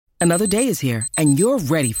Another day is here, and you're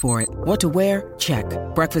ready for it. What to wear? Check.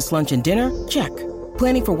 Breakfast, lunch, and dinner? Check.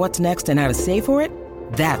 Planning for what's next and how to save for it?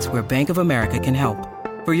 That's where Bank of America can help.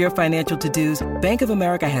 For your financial to-dos, Bank of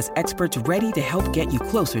America has experts ready to help get you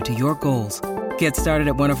closer to your goals. Get started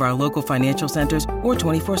at one of our local financial centers or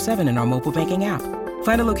 24/7 in our mobile banking app.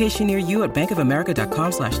 Find a location near you at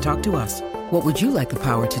bankofamerica.com/talktous. What would you like the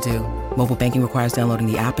power to do? Mobile banking requires downloading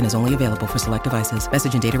the app and is only available for select devices.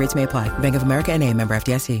 Message and data rates may apply. Bank of America N.A., member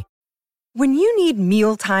FDIC. When you need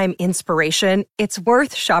mealtime inspiration, it's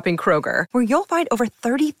worth shopping Kroger, where you'll find over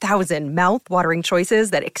 30,000 mouth-watering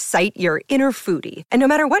choices that excite your inner foodie. And no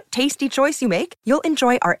matter what tasty choice you make, you'll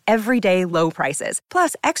enjoy our everyday low prices,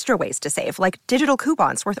 plus extra ways to save, like digital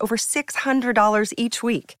coupons worth over $600 each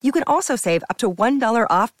week. You can also save up to $1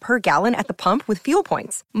 off per gallon at the pump with fuel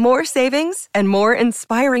points. More savings and more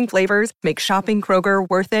inspiring flavors make shopping Kroger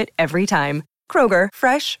worth it every time. Kroger,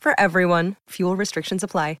 fresh for everyone. Fuel restrictions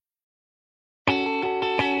apply.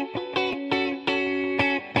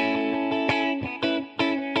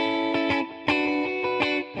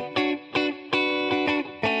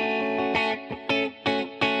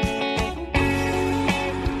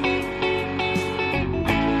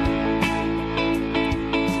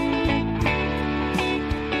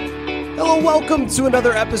 Welcome to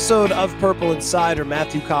another episode of Purple Insider.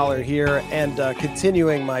 Matthew Collar here, and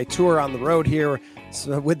continuing my tour on the road here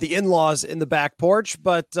with the in-laws in the back porch,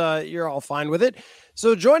 but you're all fine with it.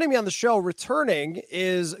 So joining me on the show, returning,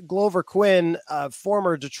 is Glover Quinn,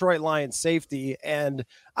 former Detroit Lions safety. And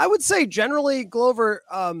I would say generally, Glover,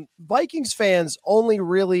 Vikings fans only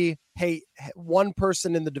really hate one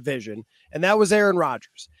person in the division, and that was Aaron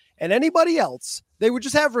Rodgers. And anybody else, they would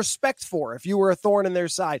just have respect for if you were a thorn in their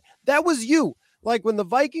side. That was you. Like when the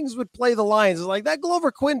Vikings would play the Lions, it's like that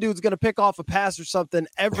Glover Quinn dude's going to pick off a pass or something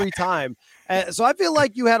every time. So I feel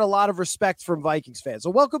like you had a lot of respect from Vikings fans.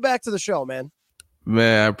 So welcome back to the show, man.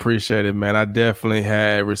 Man, I appreciate it, man. I definitely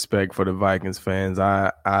had respect for the Vikings fans.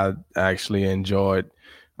 I actually enjoyed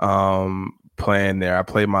playing there. I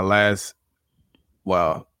played the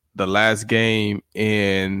last game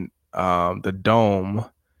in the Dome.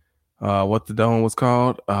 What the Dome was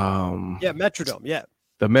called? Metrodome. Yeah,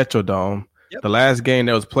 the Metrodome. Yep. The last game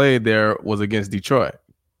that was played there was against Detroit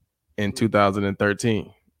in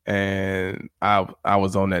 2013, and I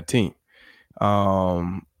was on that team.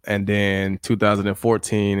 And then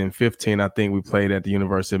 2014 and 15, I think we played at the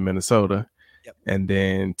University of Minnesota. Yep. And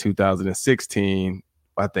then 2016,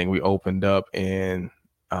 I think we opened up in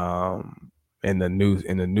the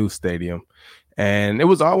new stadium. And it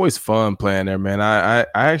was always fun playing there, man. I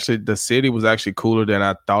actually, the city was actually cooler than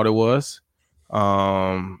I thought it was.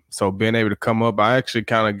 So being able to come up, I actually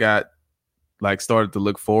kind of started to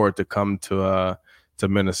look forward to come to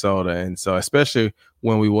Minnesota. And so especially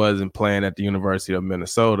when we wasn't playing at the University of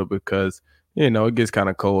Minnesota, because, it gets kind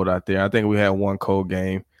of cold out there. I think we had one cold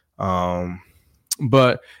game.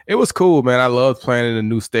 But it was cool, man. I loved playing in the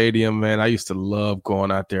new stadium, man. I used to love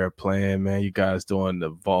going out there playing, man. You guys doing the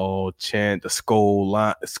Vol chant, the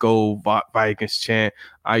Skol Vikings chant.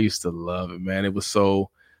 I used to love it, man. It was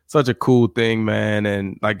such a cool thing, man.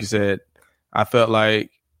 And like you said, I felt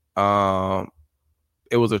like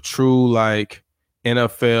it was a true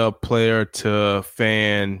NFL player to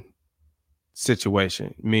fan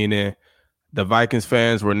situation, meaning the Vikings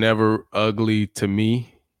fans were never ugly to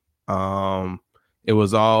me. It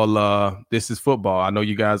was all, this is football. I know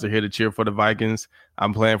you guys are here to cheer for the Vikings.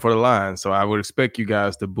 I'm playing for the Lions, so I would expect you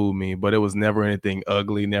guys to boo me, but it was never anything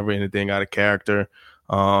ugly, never anything out of character.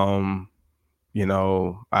 I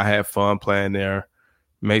had fun playing there,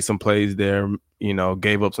 made some plays there,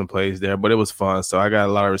 gave up some plays there, but it was fun. So I got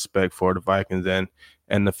a lot of respect for the Vikings and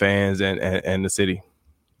the fans and the city.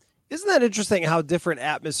 Isn't that interesting how different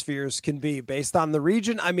atmospheres can be based on the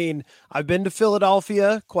region? I mean, I've been to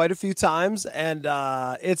Philadelphia quite a few times, and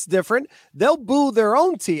it's different. They'll boo their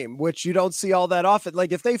own team, which you don't see all that often.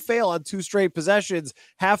 Like if they fail on 2 straight possessions,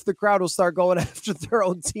 half the crowd will start going after their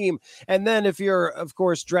own team. And then if you're, of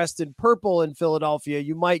course, dressed in purple in Philadelphia,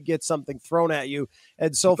 you might get something thrown at you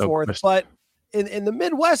and so forth. But in the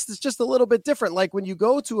Midwest, it's just a little bit different. Like when you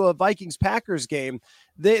go to a Vikings-Packers game,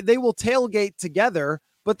 they will tailgate together,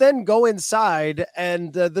 but then go inside,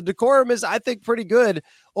 and the decorum is, I think, pretty good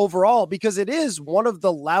overall because it is one of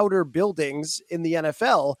the louder buildings in the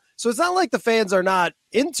NFL. So it's not like the fans are not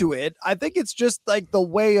into it. I think it's just like the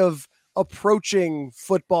way of approaching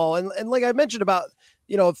football. And like I mentioned about,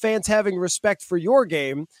 fans having respect for your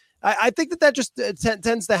game, I think that just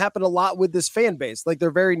tends to happen a lot with this fan base. Like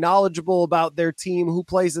they're very knowledgeable about their team, who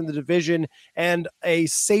plays in the division, and a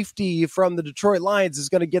safety from the Detroit Lions is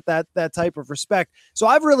going to get that type of respect. So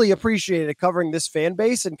I've really appreciated covering this fan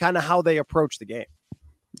base and kind of how they approach the game.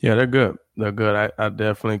 Yeah, they're good. They're good. I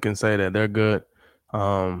definitely can say that they're good.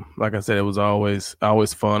 Like I said, it was always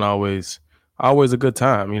fun, always a good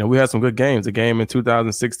time. You know, we had some good games. The game in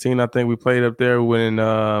 2016, I think we played up there when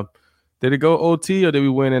did it go OT or did we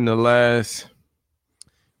win in the last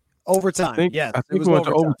overtime? I think we went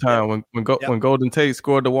to overtime when Golden Tate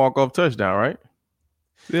scored the walk-off touchdown, right?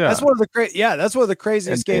 Yeah. That's one of the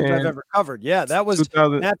craziest games I've ever covered. Yeah, that was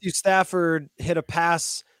Matthew Stafford hit a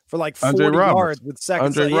pass for like 40 yards with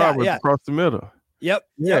seconds. Andre Roberts across the middle. Yep.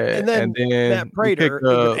 And then Matt Prater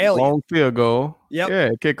kick a long field goal.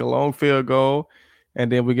 Kick a long field goal.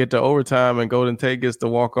 And then we get to overtime and Golden Tate gets the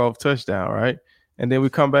walk-off touchdown, right? And then we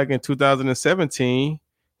come back in 2017.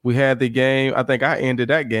 We had the game. I think I ended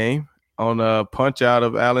that game on a punch out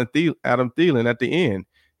of Adam Thielen at the end.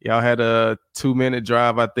 Y'all had a 2-minute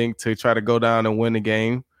drive, I think, to try to go down and win the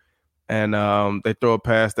game. And they throw a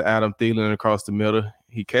pass to Adam Thielen across the middle.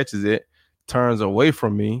 He catches it, turns away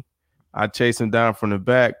from me. I chase him down from the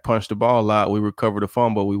back, punch the ball out. We recover the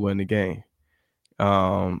fumble. We win the game.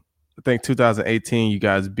 I think 2018, you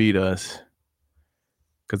guys beat us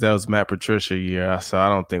because that was Matt Patricia year. So I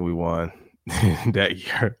don't think we won that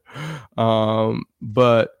year.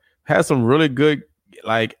 But had some really good,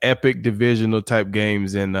 like epic divisional type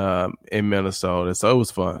games in Minnesota. So it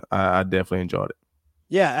was fun. I definitely enjoyed it.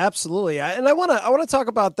 Yeah, absolutely. And I want to talk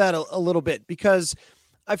about that a little bit because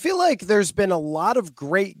I feel like there's been a lot of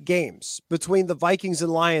great games between the Vikings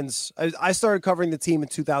and Lions. I started covering the team in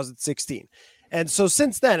 2016. And so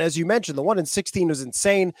since then, as you mentioned, the one in 16 was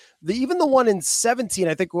insane. Even the one in 17,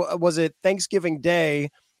 I think, was it Thanksgiving Day,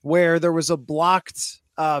 where there was a blocked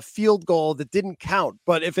field goal that didn't count.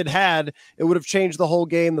 But if it had, it would have changed the whole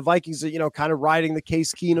game. The Vikings are, kind of riding the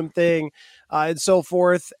Case Keenum thing and so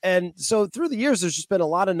forth. And so through the years, there's just been a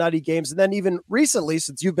lot of nutty games. And then even recently,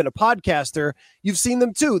 since you've been a podcaster, you've seen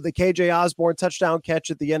them too. The KJ Osborne touchdown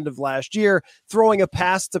catch at the end of last year, throwing a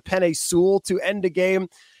pass to Penei Sewell to end a game.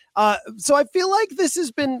 So I feel like this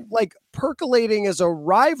has been like percolating as a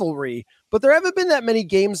rivalry, but there haven't been that many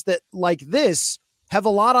games that like this have a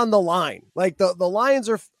lot on the line. Like the Lions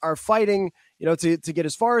are fighting, to get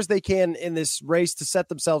as far as they can in this race to set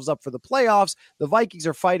themselves up for the playoffs. The Vikings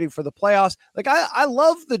are fighting for the playoffs. Like I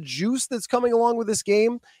love the juice that's coming along with this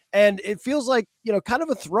game. And it feels like, kind of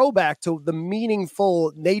a throwback to the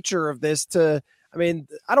meaningful nature of this I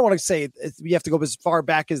don't want to say you have to go as far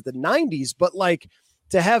back as the 90s, but like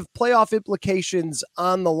to have playoff implications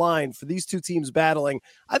on the line for these two teams battling,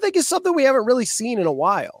 I think is something we haven't really seen in a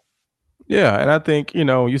while. Yeah, and I think,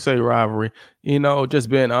 you say rivalry, just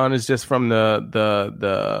being honest, just from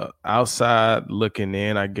the outside looking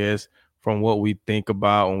in, I guess, from what we think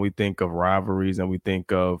about when we think of rivalries and we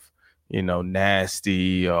think of,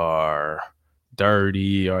 nasty or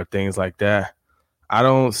dirty or things like that. I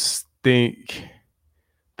don't think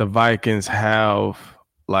the Vikings have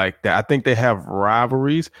like that. I think they have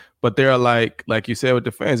rivalries, but they're like you said with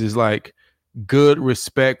the fans, it's like good,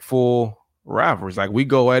 respectful rivalries. Like we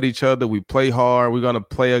go at each other, we play hard, we're going to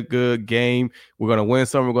play a good game, we're going to win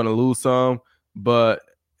some, we're going to lose some, but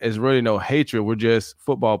it's really no hatred. We're just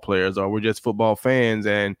football players or we're just football fans,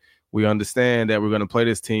 and we understand that we're going to play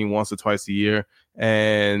this team once or twice a year,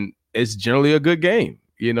 and it's generally a good game.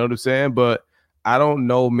 You know what I'm saying? But I don't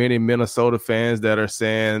know many Minnesota fans that are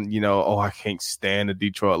saying, oh, I can't stand the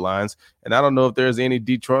Detroit Lions. And I don't know if there's any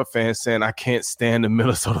Detroit fans saying I can't stand the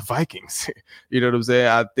Minnesota Vikings. You know what I'm saying?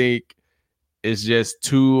 I think it's just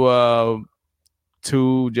too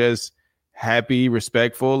just happy,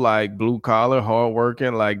 respectful, like blue collar,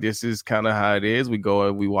 hardworking. Like this is kind of how it is. We go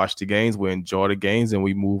and we watch the games, we enjoy the games, and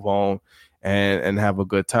we move on and have a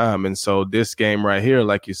good time. And so this game right here,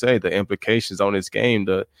 like you say, the implications on this game,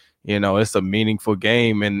 it's a meaningful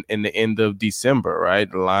game in the end of December,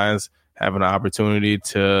 right? The Lions have an opportunity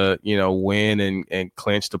to, win and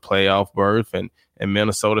clinch the playoff berth, and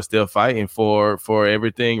Minnesota still fighting for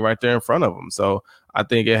everything right there in front of them. So I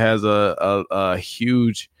think it has a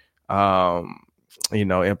huge,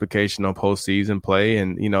 implication on postseason play.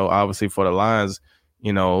 And, obviously for the Lions,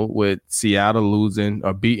 with Seattle losing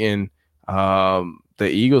or beating the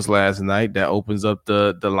Eagles last night, that opens up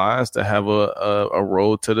the Lions to have a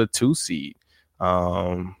road to the 2 seed,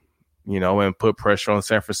 and put pressure on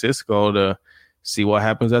San Francisco to see what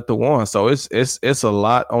happens at the 1. So it's a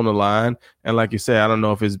lot on the line. And like you said, I don't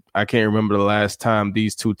know I can't remember the last time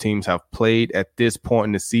these two teams have played at this point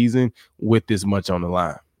in the season with this much on the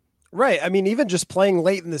line. Right. I mean, even just playing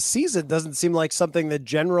late in the season doesn't seem like something that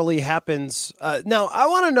generally happens. Now, I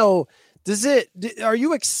want to know, are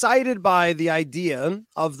you excited by the idea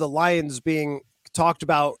of the Lions being talked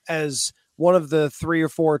about as one of the 3 or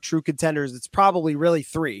 4 true contenders? It's probably really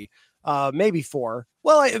 3, maybe 4.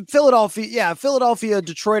 Well, Philadelphia,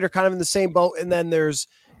 Detroit are kind of in the same boat. And then there's,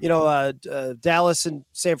 Dallas and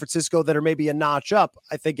San Francisco that are maybe a notch up,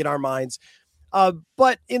 I think, in our minds.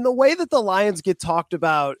 But in the way that the Lions get talked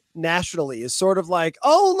about nationally is sort of like,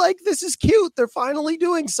 oh, like this is cute. They're finally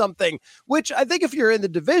doing something, which I think if you're in the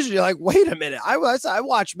division, you're like, wait a minute. I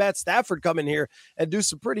watched Matt Stafford come in here and do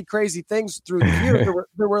some pretty crazy things through the year.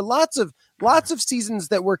 There were lots of seasons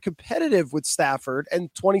that were competitive with Stafford,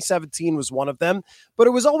 and 2017 was one of them, but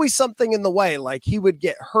it was always something in the way. Like he would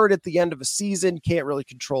get hurt at the end of a season, can't really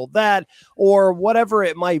control that, or whatever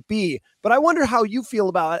it might be. But I wonder how you feel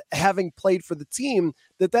about having played for the team,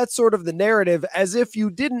 that's sort of the narrative, as if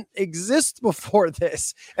you didn't exist before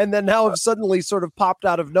this and then now have suddenly sort of popped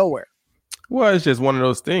out of nowhere. Well, it's just one of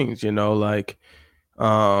those things, like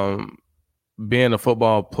being a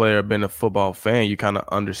football player, being a football fan, you kind of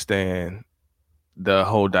understand the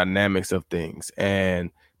whole dynamics of things.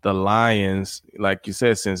 And the Lions, like you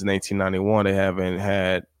said, since 1991, they haven't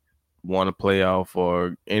had won a playoff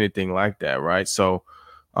or anything like that, right? So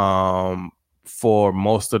for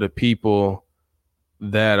most of the people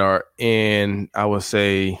that are in, I would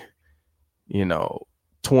say, 20s,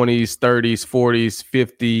 30s,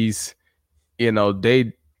 40s,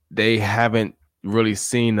 50s, they haven't really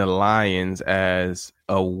seen the Lions as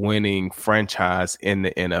a winning franchise in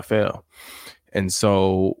the NFL. And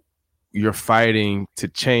so you're fighting to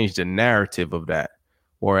change the narrative of that.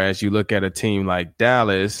 Whereas you look at a team like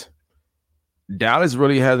Dallas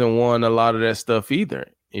really hasn't won a lot of that stuff either,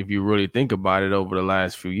 if you really think about it, over the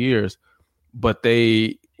last few years. But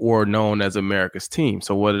they were known as America's team.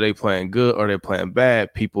 So whether they playing good or they're playing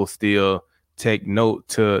bad, people still take note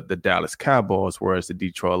to the Dallas Cowboys, whereas the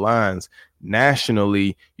Detroit Lions,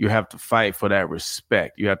 nationally, you have to fight for that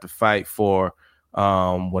respect. You have to fight for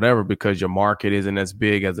whatever, because your market isn't as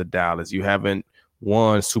big as a Dallas. You haven't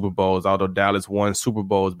won Super Bowls, although Dallas won Super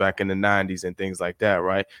Bowls back in the 90s and things like that,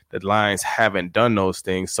 right? The Lions haven't done those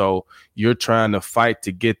things. So you're trying to fight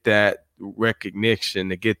to get that recognition,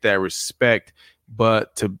 to get that respect.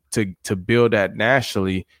 But to build that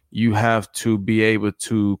nationally, you have to be able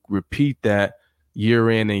to repeat that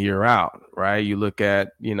year in and year out, right? You look at,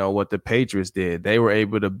 what the Patriots did. They were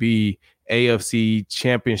able to be AFC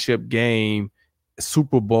championship game,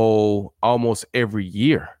 Super Bowl almost every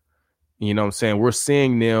year. You know what I'm saying? We're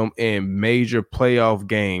seeing them in major playoff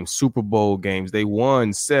games, Super Bowl games. They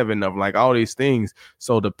won 7 of them, like all these things.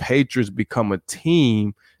 So the Patriots become a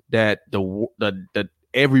team that the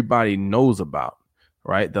everybody knows about,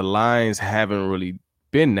 right? The Lions haven't really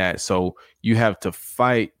been that. So you have to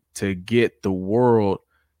fight to get the world,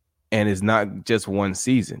 and it's not just one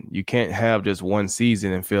season. You can't have just one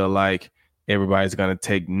season and feel like everybody's going to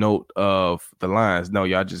take note of the Lions. No,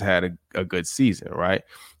 y'all just had a good season, right?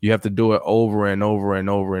 You have to do it over and over and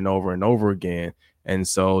over and over and over again. And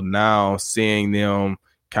so now seeing them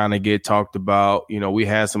kind of get talked about, we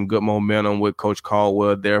had some good momentum with Coach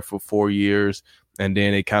Caldwell there for 4 years. And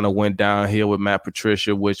then it kind of went downhill with Matt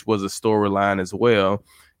Patricia, which was a storyline as well.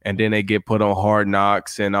 And then they get put on Hard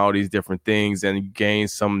Knocks and all these different things and gain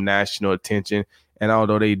some national attention. And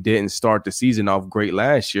although they didn't start the season off great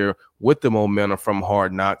last year with the momentum from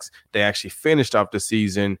Hard Knocks, they actually finished off the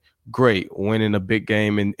season great, winning a big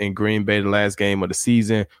game in Green Bay, the last game of the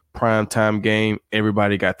season, primetime game.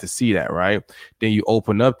 Everybody got to see that, right? Then you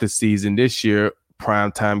open up the season this year,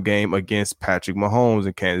 primetime game against Patrick Mahomes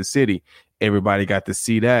in Kansas City. Everybody got to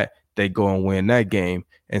see that. They go and win that game.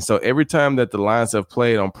 And so every time that the Lions have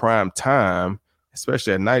played on prime time,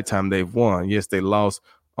 especially at nighttime, they've won. Yes, they lost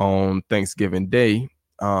on Thanksgiving Day,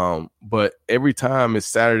 but every time it's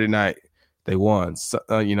Saturday night, they won. So,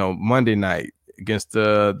 Monday night against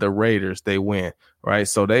the Raiders, they win, right?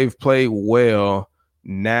 So they've played well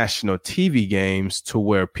national TV games to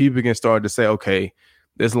where people can start to say, okay,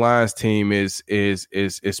 this Lions team is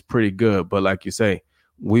pretty good. But like you say,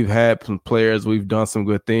 we've had some players, we've done some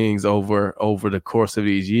good things over the course of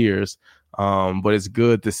these years, but it's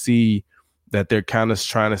good to see that they're kind of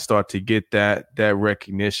trying to start to get that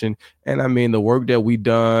recognition. And I mean, the work that we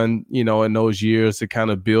done, in those years to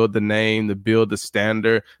kind of build the name, to build the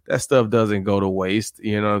standard, that stuff doesn't go to waste.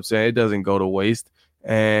 You know what I'm saying? It doesn't go to waste.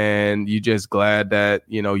 And you're just glad that,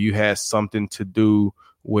 you had something to do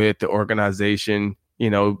with the organization,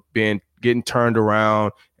 getting turned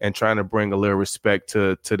around and trying to bring a little respect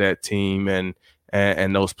to that team and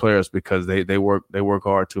those players, because they work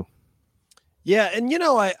hard too. Yeah, and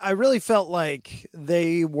I really felt like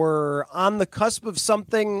they were on the cusp of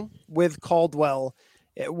something with Caldwell,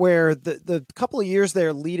 where the couple of years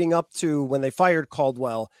there leading up to when they fired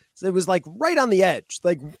Caldwell, so it was like right on the edge.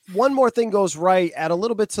 Like one more thing goes right, add a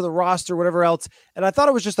little bit to the roster, whatever else, and I thought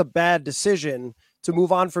it was just a bad decision to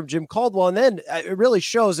move on from Jim Caldwell. And then it really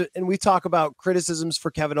shows it. And we talk about criticisms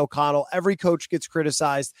for Kevin O'Connell. Every coach gets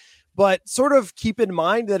criticized. But sort of keep in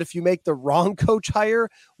mind that if you make the wrong coach hire,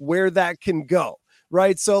 where that can go,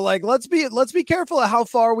 right? So like let's be careful of how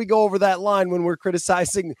far we go over that line when we're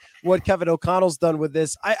criticizing what Kevin O'Connell's done with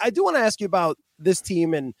this. I do want to ask you about this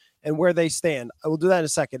team and where they stand. I will do that in a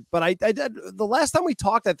second. But I did the last time we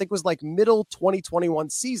talked, I think was like middle 2021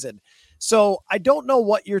 season. So I don't know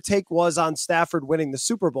what your take was on Stafford winning the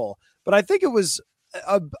Super Bowl, but I think it was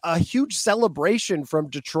a huge celebration from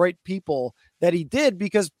Detroit people that he did,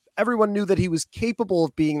 because everyone knew that he was capable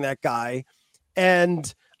of being that guy.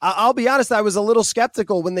 And I'll be honest, I was a little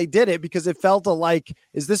skeptical when they did it, because it felt like,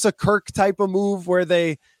 is this a Kirk type of move where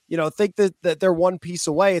they, think that they're one piece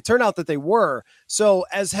away? It turned out that they were. So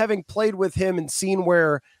as having played with him and seen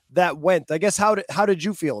where that went, I guess, how did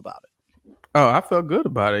you feel about it? Oh, I felt good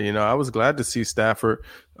about it. I was glad to see Stafford,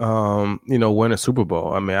 win a Super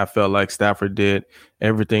Bowl. I mean, I felt like Stafford did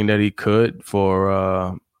everything that he could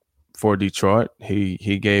for Detroit.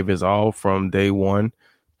 He gave his all from day one,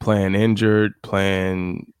 playing injured,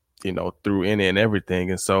 playing, through any and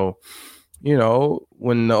everything. And so,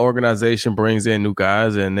 when the organization brings in new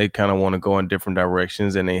guys and they kind of want to go in different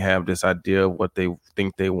directions and they have this idea of what they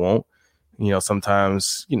think they want,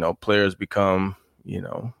 sometimes, players become,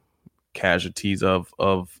 casualties of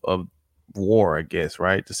war, I guess,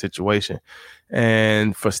 right? The situation.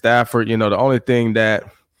 And for Stafford, the only thing that,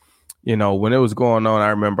 when it was going on, I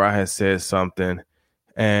remember I had said something,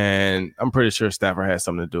 and I'm pretty sure Stafford had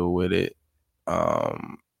something to do with it,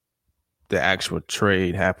 the actual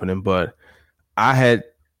trade happening. But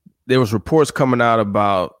there was reports coming out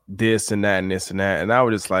about this and that and this and that, and I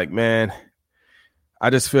was just like, man, I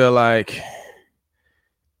just feel like,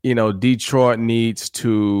 Detroit needs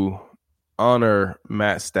to honor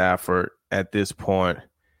Matt Stafford at this point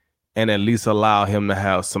and at least allow him to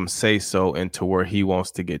have some say-so into where he wants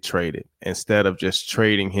to get traded, instead of just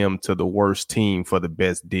trading him to the worst team for the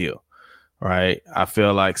best deal, right? I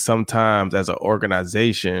feel like sometimes as an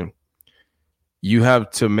organization, you have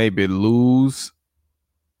to maybe lose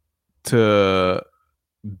to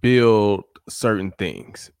build certain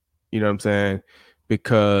things. You know what I'm saying?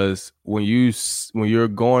 Because when you're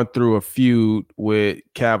going through a feud with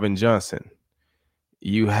Calvin Johnson,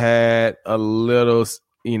 you had a little,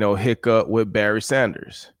 hiccup with Barry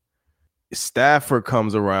Sanders. Stafford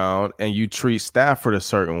comes around and you treat Stafford a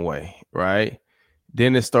certain way, right?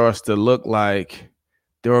 Then it starts to look like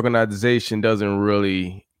the organization doesn't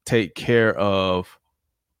really take care of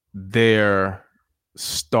their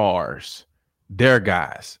stars, their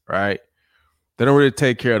guys, right? They don't really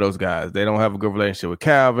take care of those guys. They don't have a good relationship with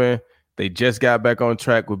Calvin. They just got back on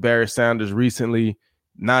track with Barry Sanders recently.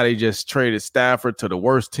 Now they just traded Stafford to the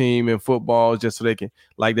worst team in football just so they can,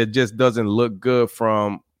 like, that just doesn't look good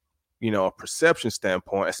from, a perception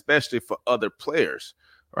standpoint, especially for other players,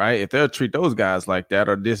 right? If they'll treat those guys like that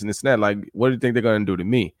or this and this and that, like, what do you think they're going to do to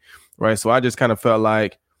me, right? So I just kind of felt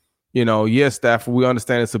like, yes, Stafford, we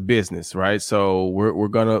understand it's a business, right? So we're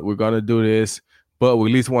gonna do this, but we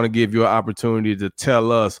at least want to give you an opportunity to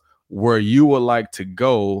tell us where you would like to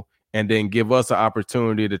go, and then give us an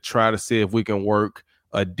opportunity to try to see if we can work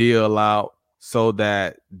a deal out so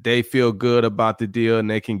that they feel good about the deal and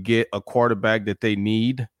they can get a quarterback that they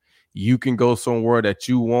need. You can go somewhere that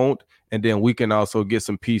you want, and then we can also get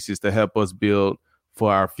some pieces to help us build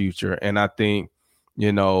for our future. And I think,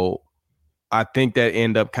 that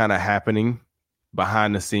ended up kind of happening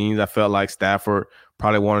behind the scenes. I felt like Stafford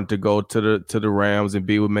probably wanted to go to the Rams and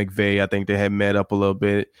be with McVay. I think they had met up a little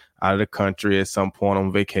bit out of the country at some point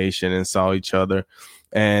on vacation and saw each other,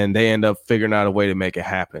 and they end up figuring out a way to make it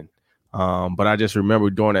happen. But I just remember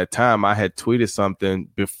during that time, I had tweeted something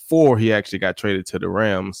before he actually got traded to the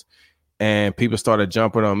Rams, and people started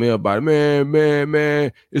jumping on me about it.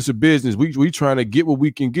 Man, it's a business. We trying to get what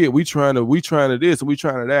we can get. We trying to this and we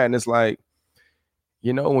trying to that. And it's like,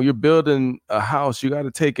 when you're building a house, you got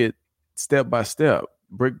to take it step by step,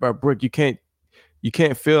 brick by brick. You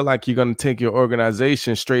can't feel like you're going to take your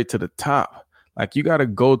organization straight to the top. Like, you got to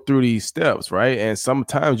go through these steps, right? And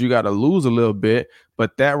sometimes you got to lose a little bit,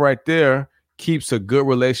 but that right there keeps a good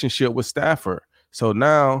relationship with Stafford. So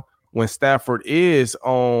now when Stafford is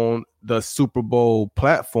on the Super Bowl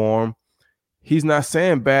platform, he's not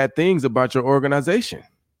saying bad things about your organization.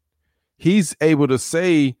 He's able to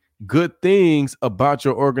say good things about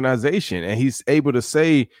your organization. And he's able to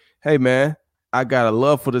say, hey, man, I got a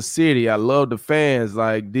love for the city. I love the fans.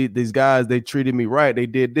 Like these guys, they treated me right. They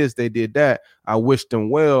did this, they did that. I wish them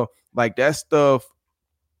well. Like that stuff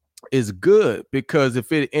is good, because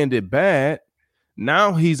if it ended bad,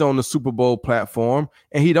 now he's on the Super Bowl platform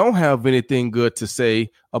and he don't have anything good to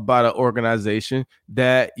say about an organization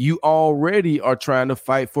that you already are trying to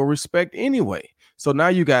fight for respect anyway. So now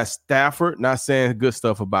you got Stafford not saying good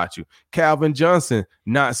stuff about you. Calvin Johnson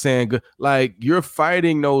not saying good. Like, you're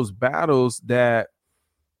fighting those battles that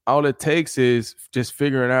all it takes is just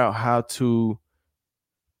figuring out how to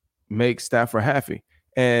make Stafford happy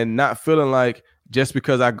and not feeling like just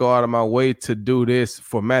because I go out of my way to do this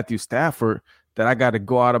for Matthew Stafford, that I got to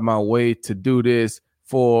go out of my way to do this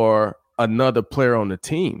for another player on the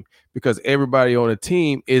team, because everybody on the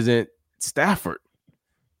team isn't Stafford.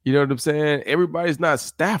 You know what I'm saying? Everybody's not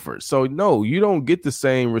Stafford. So no, you don't get the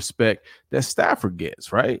same respect that Stafford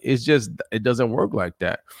gets, right? It's just, it doesn't work like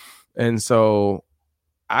that. And so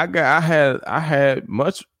I had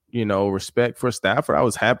much, respect for Stafford. I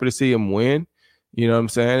was happy to see him win. You know what I'm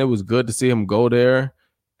saying? It was good to see him go there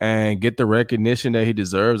and get the recognition that he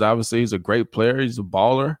deserves. Obviously, he's a great player. He's a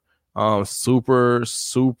baller. Super,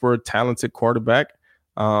 super talented quarterback.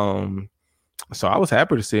 So I was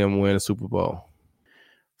happy to see him win a Super Bowl.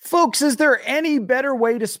 Folks, is there any better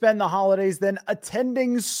way to spend the holidays than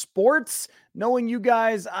attending sports? Knowing you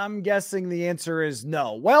guys, I'm guessing the answer is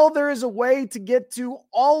no. Well, there is a way to get to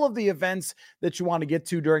all of the events that you want to get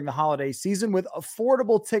to during the holiday season with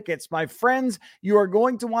affordable tickets. My friends, you are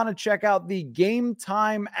going to want to check out the Game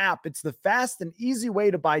Time app. It's the fast and easy way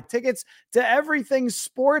to buy tickets to everything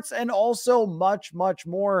sports and also much, much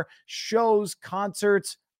more. Shows,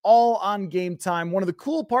 concerts, all on Game Time. One of the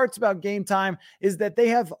cool parts about Game Time is that they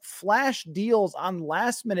have flash deals on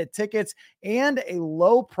last minute tickets and a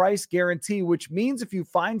low price guarantee, which means if you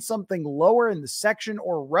find something lower in the section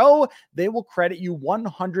or row, they will credit you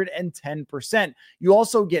 110%. You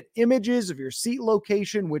also get images of your seat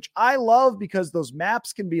location, which I love because those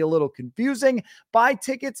maps can be a little confusing. Buy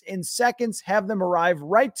tickets in seconds, have them arrive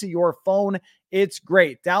right to your phone. It's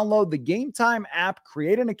great. Download the Game Time app,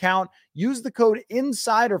 create an account, use the code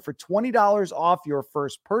INSIDER for $20 off your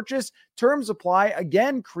first purchase. Terms apply.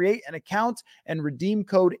 Again, create an account and redeem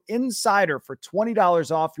code INSIDER for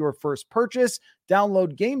 $20 off your first purchase.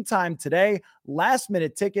 Download Game Time today. Last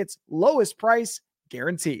minute tickets, lowest price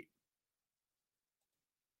guaranteed.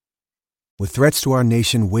 With threats to our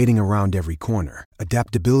nation waiting around every corner,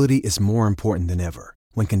 adaptability is more important than ever.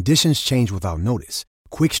 When conditions change without notice,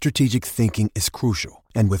 quick strategic thinking is crucial,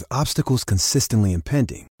 and with obstacles consistently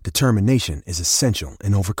impending, determination is essential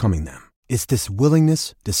in overcoming them. It's this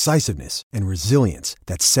willingness, decisiveness, and resilience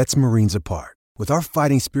that sets Marines apart. With our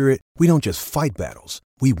fighting spirit, we don't just fight battles,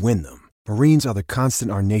 we win them. Marines are the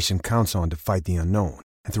constant our nation counts on to fight the unknown,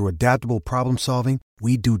 and through adaptable problem solving,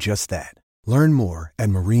 we do just that. Learn more at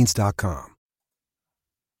marines.com.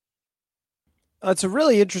 It's a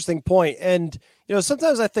really interesting point. And,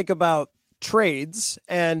 sometimes I think about trades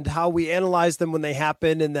and how we analyze them when they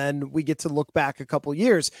happen, and then we get to look back a couple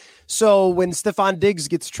years. So when Stephon Diggs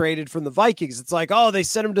gets traded from the Vikings, it's like, oh, they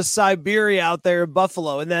sent him to Siberia out there in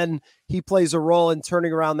Buffalo, and then he plays a role in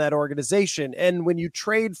turning around that organization. And when you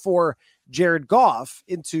trade for Jared Goff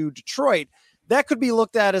into Detroit, that could be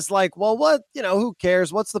looked at as like, well, what, who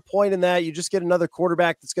cares? What's the point in that? You just get another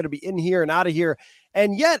quarterback that's going to be in here and out of here.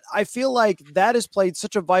 And yet I feel like that has played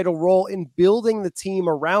such a vital role in building the team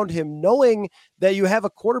around him, knowing that you have a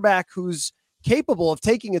quarterback who's capable of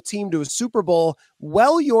taking a team to a Super Bowl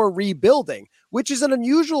while you're rebuilding, which is an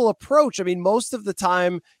unusual approach. I mean, most of the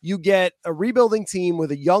time you get a rebuilding team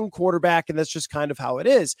with a young quarterback, and that's just kind of how it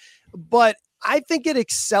is. But I think it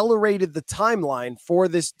accelerated the timeline for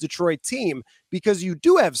this Detroit team because you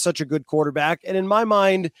do have such a good quarterback. And in my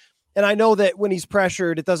mind, and I know that when he's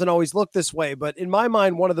pressured, it doesn't always look this way, but in my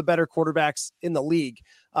mind, one of the better quarterbacks in the league,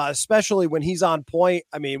 especially when he's on point.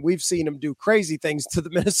 I mean, we've seen him do crazy things to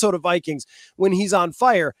the Minnesota Vikings when he's on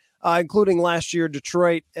fire, including last year,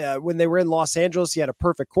 Detroit, when they were in Los Angeles. He had a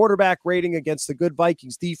perfect quarterback rating against the good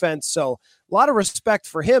Vikings defense. So a lot of respect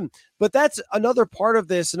for him. But that's another part of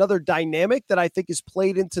this, another dynamic that I think is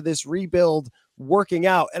played into this rebuild working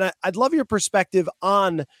out. And I'd love your perspective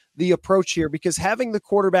on the approach here, because having the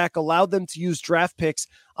quarterback allowed them to use draft picks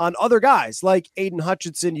on other guys like Aiden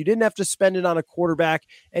Hutchinson. You didn't have to spend it on a quarterback.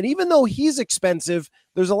 And even though he's expensive,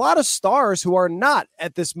 there's a lot of stars who are not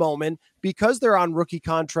at this moment because they're on rookie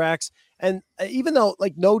contracts. And even though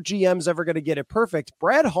no GM's ever going to get it perfect,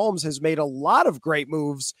 Brad Holmes has made a lot of great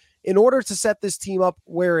moves in order to set this team up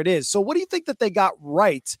where it is. So what do you think that they got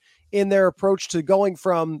right in their approach to going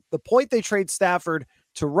from the point they trade Stafford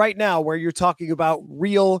to right now where you're talking about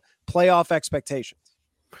real playoff expectations?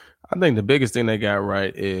 I think the biggest thing they got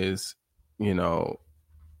right is,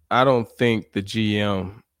 I don't think the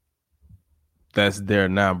GM that's there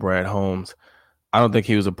now, Brad Holmes, I don't think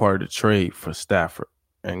he was a part of the trade for Stafford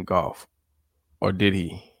and Goff. Or did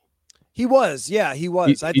he? He was. Yeah, he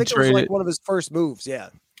was. I think it was like one of his first moves. Yeah.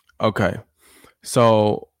 Okay.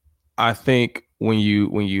 So I think when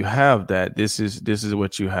you have that, this is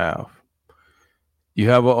what you have. You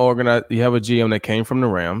have a GM that came from the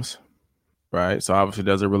Rams, right? So obviously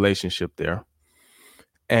there's a relationship there.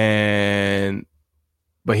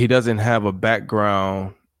 But he doesn't have a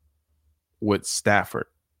background with Stafford.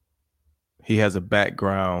 He has a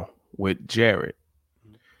background with Jared.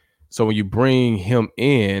 So when you bring him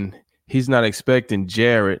in, he's not expecting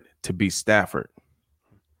Jared to be Stafford.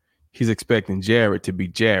 He's expecting Jared to be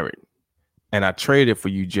Jared. And I traded for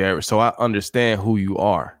you, Jared, so I understand who you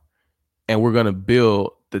are. And we're going to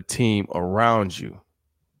build the team around you,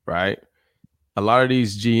 right? A lot of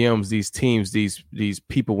these GMs, these teams, these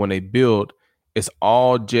people, when they build, it's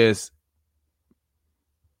all just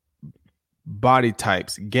body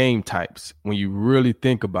types, game types, when you really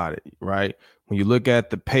think about it, right? When you look at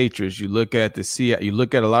the Patriots, you look at the Seattle, you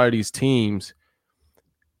look at a lot of these teams,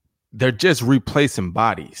 they're just replacing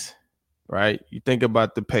bodies, right? You think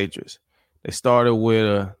about the Patriots. They started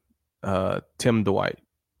with Tim Dwight,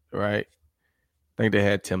 right? I think they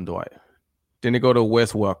had Tim Dwight. Then they go to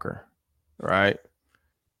Wes Welker, right?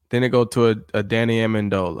 Then they go to a Danny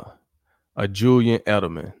Amendola, a Julian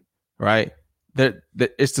Edelman, right?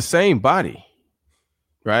 It's the same body,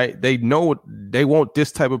 right? They know they want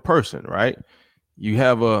this type of person, right? You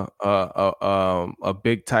have a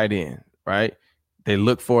big tight end, right? They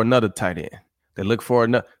look for another tight end. They look for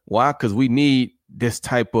another. Why? Because we need this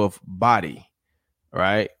type of body,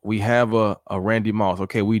 right? We have a Randy Moss.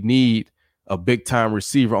 Okay, we need a big time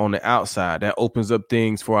receiver on the outside that opens up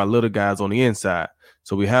things for our little guys on the inside.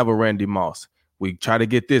 So we have a Randy Moss. We try to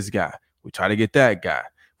get this guy. We try to get that guy.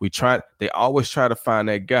 They always try to find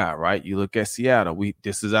that guy, right? You look at Seattle.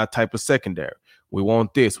 This is our type of secondary. We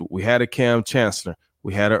want this. We had a Cam Chancellor.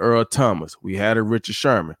 We had a Earl Thomas. We had a Richard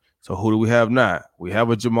Sherman. So who do we have now? We have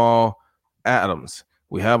a Jamal Adams.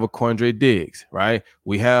 We have a Quandre Diggs, right?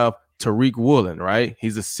 We have Tariq Woolen, right?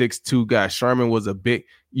 He's a 6'2" guy. Sherman was a big,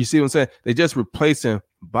 you see what I'm saying? They just replacing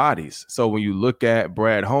bodies. So when you look at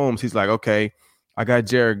Brad Holmes, he's like, okay, I got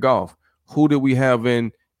Jared Goff. Who did we have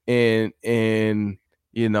in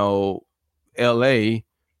LA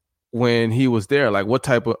when he was there? Like, what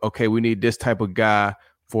type of, okay, we need this type of guy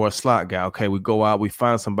for a slot guy. Okay, we go out, we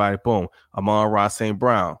find somebody, boom, Amon-Ra St.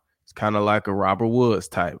 Brown. It's kind of like a Robert Woods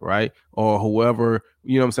type, right? Or whoever,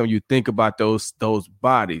 you know what I'm saying? You think about those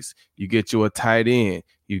bodies. You get you a tight end.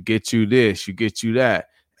 You get you this. You get you that.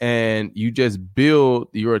 And you just build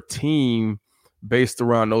your team based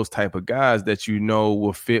around those type of guys that you know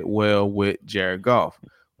will fit well with Jared Goff.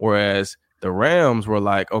 Whereas the Rams were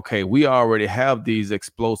like, okay, we already have these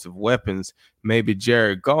explosive weapons. Maybe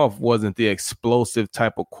Jared Goff wasn't the explosive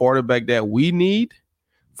type of quarterback that we need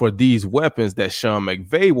for these weapons that Sean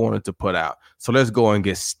McVay wanted to put out. So let's go and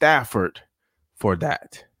get Stafford for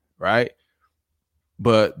that, right?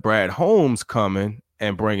 But Brad Holmes coming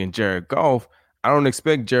and bringing Jared Goff, I don't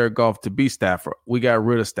expect Jared Goff to be Stafford. We got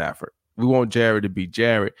rid of Stafford. We want Jared to be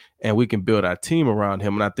Jared, and we can build our team around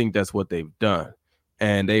him, and I think that's what they've done.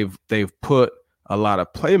 And they've put a lot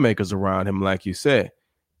of playmakers around him, like you said.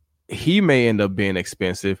 He may end up being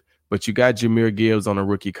expensive, but you got Jahmyr Gibbs on a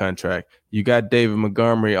rookie contract. You got David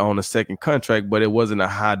Montgomery on a second contract, but it wasn't a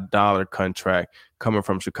high dollar contract coming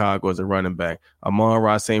from Chicago as a running back.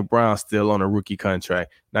 Amon-Ra St. Brown still on a rookie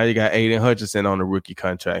contract. Now you got Aiden Hutchinson on a rookie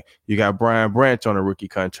contract. You got Brian Branch on a rookie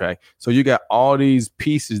contract. So you got all these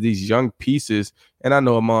pieces, these young pieces, and I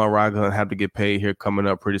know Amon-Ra is going to have to get paid here coming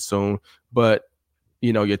up pretty soon, but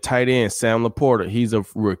you know, your tight end, Sam Laporta, he's a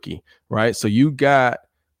rookie, right? So you got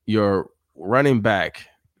your running back,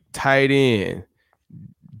 tight end,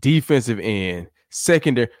 defensive end,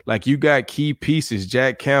 secondary. Like, you got key pieces.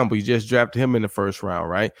 Jack Campbell, you just drafted him in the first round,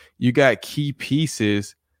 right? You got key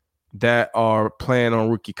pieces that are playing on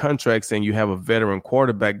rookie contracts, and you have a veteran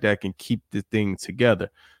quarterback that can keep the thing together.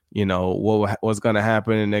 You know, what's going to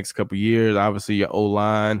happen in the next couple of years? Obviously, your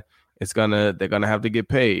O-line, they're gonna have to get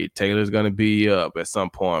paid. Taylor's gonna be up at some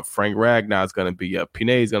point. Frank Ragnar's gonna be up.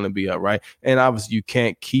 Pinay's gonna be up, right? And obviously you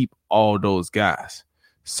can't keep all those guys.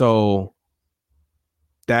 So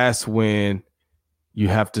that's when you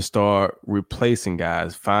have to start replacing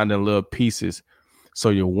guys, finding little pieces. So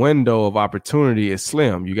your window of opportunity is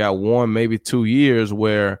slim. You got 1, maybe 2 years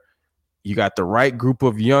where you got the right group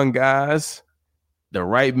of young guys, the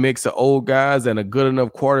right mix of old guys, and a good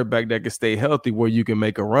enough quarterback that can stay healthy where you can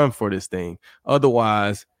make a run for this thing.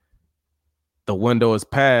 Otherwise, the window is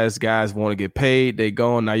past. Guys want to get paid. They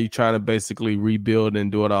gone. Now you're trying to basically rebuild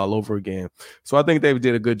and do it all over again. So I think they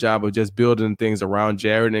did a good job of just building things around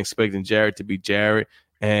Jared and expecting Jared to be Jared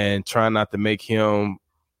and trying not to make him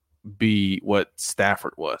be what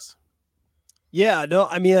Stafford was. Yeah, no,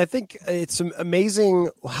 I mean, I think it's amazing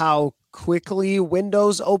how quickly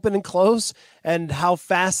windows open and close and how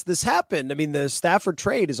fast this happened. I mean, the Stafford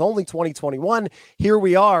trade is only 2021. Here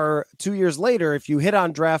we are 2 years later. If you hit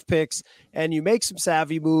on draft picks and you make some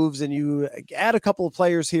savvy moves and you add a couple of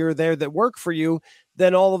players here or there that work for you,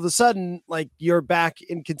 then all of a sudden, like, you're back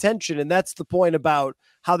in contention. And that's the point about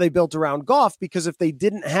how they built around Goff, because if they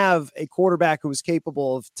didn't have a quarterback who was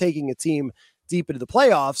capable of taking a team deep into the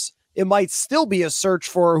playoffs, it might still be a search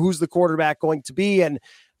for who's the quarterback going to be. And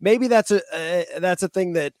maybe that's a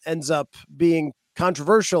thing that ends up being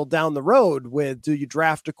controversial down the road with, do you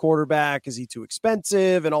draft a quarterback? Is he too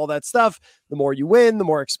expensive and all that stuff? The more you win, the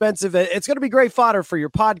more expensive. It's going to be great fodder for your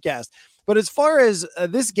podcast. But as far as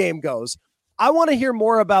this game goes, I want to hear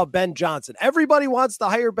more about Ben Johnson. Everybody wants to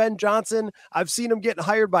hire Ben Johnson. I've seen him getting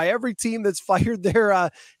hired by every team that's fired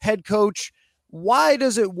their head coach. Why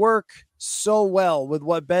does it work so well with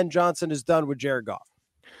what Ben Johnson has done with Jared Goff?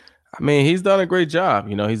 I mean, he's done a great job.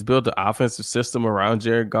 You know, he's built an offensive system around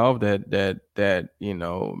Jared Goff that you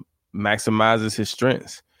know, maximizes his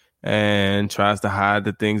strengths and tries to hide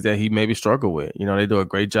the things that he maybe struggle with. You know, they do a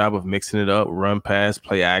great job of mixing it up, run, pass,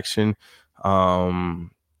 play action,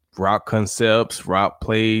 route concepts, route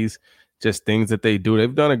plays, just things that they do.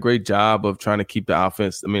 They've done a great job of trying to keep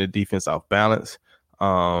the defense off balance.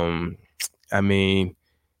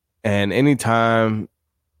 And anytime,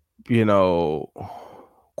 you know,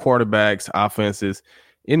 quarterbacks, offenses,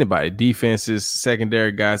 anybody, defenses,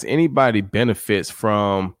 secondary guys, anybody benefits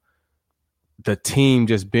from the team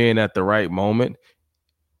just being at the right moment,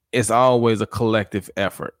 it's always a collective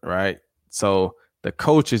effort, right? So the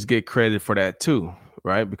coaches get credit for that too,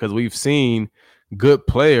 right? Because we've seen good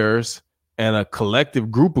players and a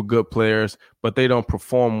collective group of good players, but they don't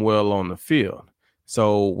perform well on the field.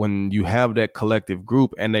 So when you have that collective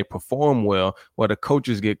group and they perform well, the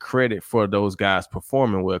coaches get credit for those guys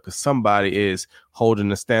performing well, because somebody is holding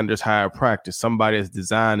the standards higher practice. Somebody is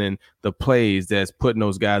designing the plays that's putting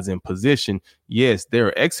those guys in position. Yes,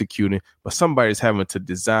 they're executing, but somebody's having to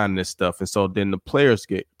design this stuff. And so then the players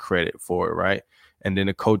get credit for it, right? And then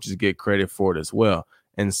the coaches get credit for it as well.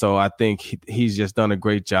 And so I think he's just done a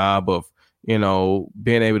great job of, you know,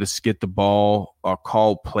 being able to skid the ball or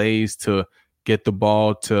call plays to get the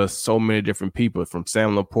ball to so many different people, from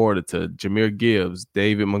Sam Laporta to Jahmyr Gibbs,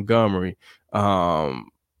 David Montgomery,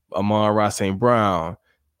 Amon-Ra St. Brown.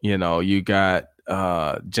 You know, you got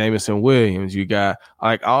Jameson Williams. You got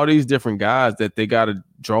like all these different guys that they got to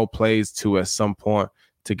draw plays to at some point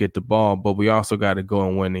to get the ball. But we also got to go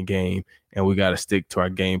and win the game, and we got to stick to our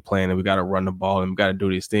game plan, and we got to run the ball, and we got to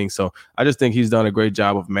do these things. So I just think he's done a great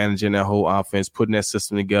job of managing that whole offense, putting that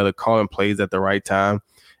system together, calling plays at the right time,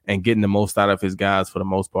 and getting the most out of his guys for the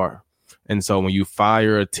most part. And so when you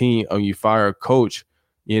fire a team or you fire a coach,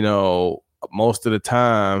 you know, most of the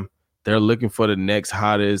time they're looking for the next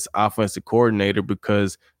hottest offensive coordinator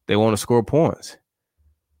because they want to score points.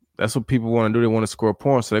 That's what people want to do. They want to score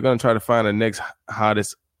points. So they're going to try to find the next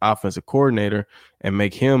hottest offensive coordinator and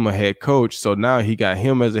make him a head coach. So now he got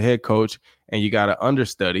him as a head coach, and you got to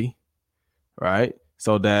understudy, right?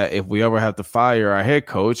 So that if we ever have to fire our head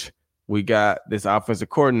coach, we got this offensive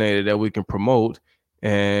coordinator that we can promote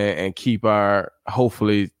and keep our,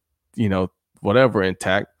 hopefully, you know, whatever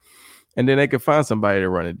intact. And then they can find somebody to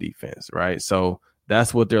run a defense, right? So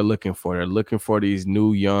that's what they're looking for. They're looking for these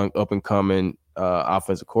new, young, up-and-coming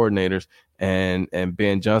offensive coordinators. And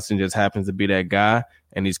Ben Johnson just happens to be that guy.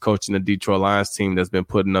 And he's coaching the Detroit Lions team that's been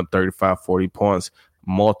putting up 35, 40 points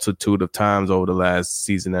multitude of times over the last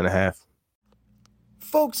season and a half.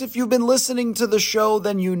 Folks, if you've been listening to the show,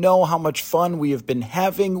 then you know how much fun we have been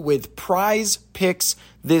having with Prize Picks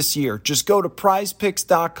this year. Just go to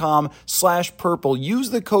prizepicks.com/purple. Use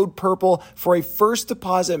the code PURPLE for a first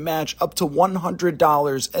deposit match up to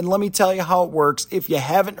 $100. And let me tell you how it works. If you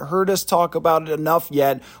haven't heard us talk about it enough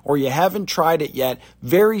yet, or you haven't tried it yet,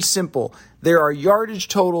 very simple. There are yardage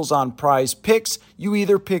totals on Prize Picks. You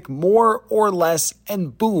either pick more or less,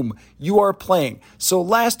 and boom, you are playing. So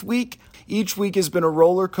last week, each week has been a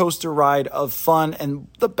roller coaster ride of fun. And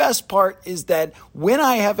the best part is that when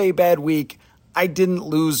I have a bad week, I didn't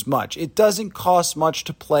lose much. It doesn't cost much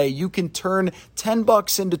to play. You can turn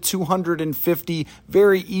 $10 into $250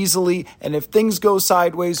 very easily. And if things go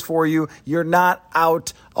sideways for you, you're not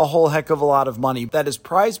out a whole heck of a lot of money. That is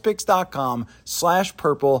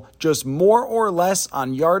prizepicks.com/purple. Just more or less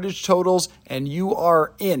on yardage totals, and you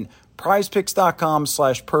are in.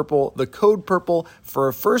 prizepicks.com/purple, the code purple for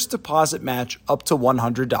a first deposit match up to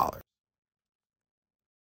 $100.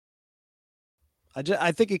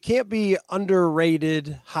 I think it can't be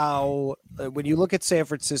underrated how when you look at San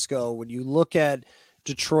Francisco, when you look at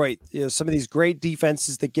Detroit, some of these great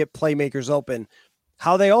defenses that get playmakers open,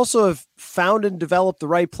 how they also have found and developed the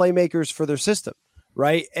right playmakers for their system,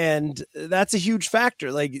 right? And that's a huge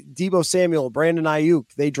factor. Like Deebo Samuel, Brandon Ayuk,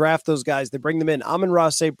 they draft those guys, they bring them in, Amon-Ra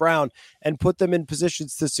St. Brown, and put them in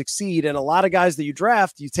positions to succeed. And a lot of guys that you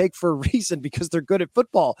draft, you take for a reason because they're good at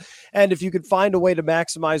football. And if you could find a way to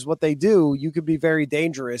maximize what they do, you could be very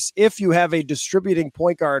dangerous if you have a distributing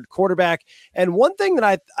point guard quarterback. And one thing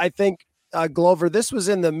that I think, Glover, this was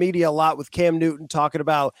in the media a lot with Cam Newton talking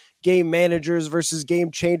about game managers versus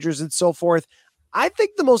game changers and so forth. I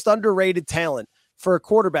think the most underrated talent for a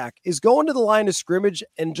quarterback is going to the line of scrimmage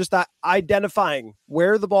and just identifying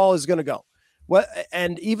where the ball is going to go.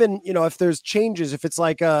 And even, if there's changes, if it's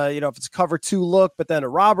like, if it's cover 2 look, but then a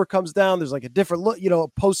robber comes down, there's like a different look,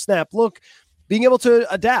 post snap look, being able to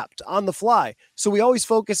adapt on the fly. So we always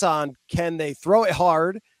focus on, can they throw it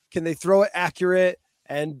hard? Can they throw it accurate?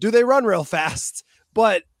 And do they run real fast?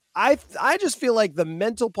 But I just feel like the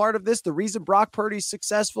mental part of this, the reason Brock Purdy's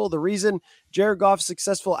successful, the reason Jared Goff's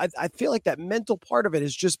successful, I feel like that mental part of it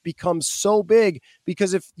has just become so big,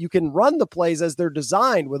 because if you can run the plays as they're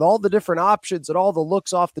designed with all the different options and all the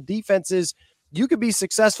looks off the defenses, you could be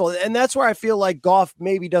successful. And that's where I feel like Goff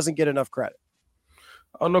maybe doesn't get enough credit.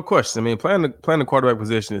 Oh, no question. I mean, playing the quarterback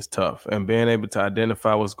position is tough, and being able to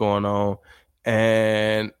identify what's going on.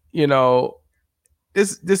 And,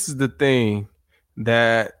 this is the thing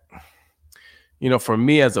that, for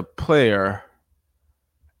me as a player,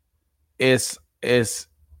 it's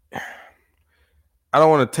I don't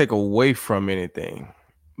want to take away from anything,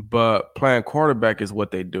 but playing quarterback is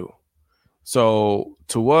what they do. So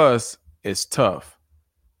to us, it's tough.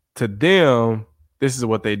 To them, this is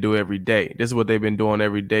what they do every day. This is what they've been doing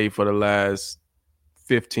every day for the last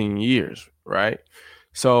 15 years, right?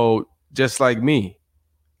 So just like me,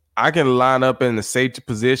 I can line up in the safety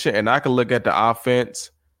position and I can look at the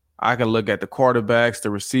offense. I can look at the quarterbacks,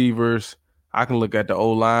 the receivers. I can look at the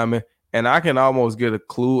O-linemen, and I can almost get a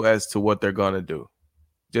clue as to what they're going to do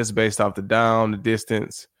just based off the down, the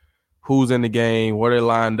distance, who's in the game, where they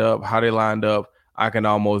lined up, how they lined up. I can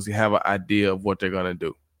almost have an idea of what they're going to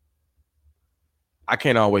do. I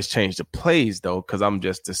can't always change the plays, though, because I'm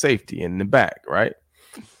just the safety in the back, right?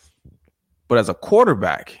 But as a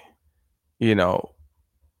quarterback, you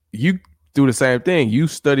do the same thing. You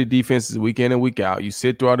study defenses week in and week out. You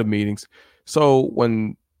sit through all the meetings. So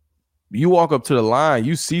when you walk up to the line,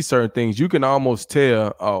 you see certain things. You can almost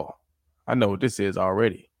tell, oh, I know what this is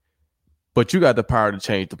already. But you got the power to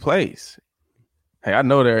change the plays. Hey, I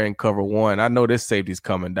know they're in cover 1. I know this safety's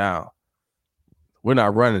coming down. We're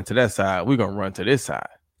not running to that side. We're going to run to this side.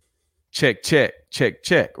 Check, check, check,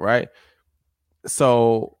 check, right?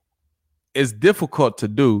 So it's difficult to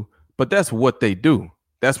do, but that's what they do.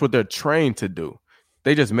 That's what they're trained to do.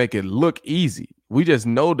 They just make it look easy. We just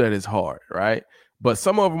know that it's hard, right? But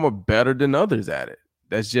some of them are better than others at it.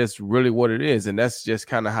 That's just really what it is. And that's just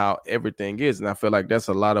kind of how everything is. And I feel like that's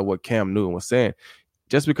a lot of what Cam Newton was saying.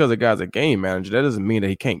 Just because a guy's a game manager, that doesn't mean that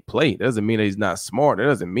he can't play. That doesn't mean that he's not smart. That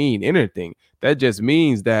doesn't mean anything. That just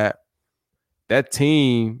means that that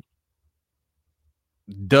team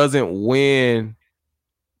doesn't win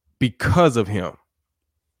because of him.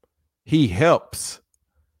 He helps.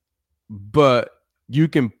 But you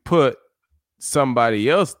can put somebody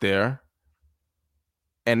else there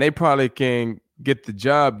and they probably can get the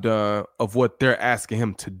job done of what they're asking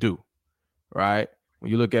him to do, right?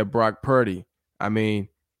 When you look at Brock Purdy, I mean,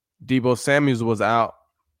 Deebo Samuel was out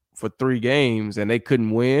for 3 games and they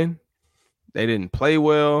couldn't win. They didn't play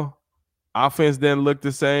well. Offense didn't look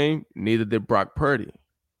the same. Neither did Brock Purdy.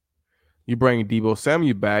 You bring Deebo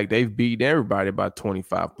Samuel back, they've beaten everybody by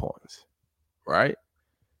 25 points, right?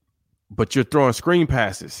 But you're throwing screen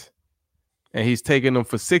passes and he's taking them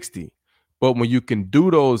for 60. But when you can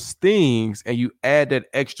do those things and you add that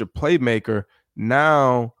extra playmaker,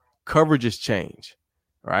 now coverages change,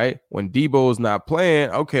 right? When Deebo's not playing,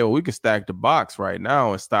 okay, well, we can stack the box right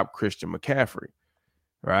now and stop Christian McCaffrey,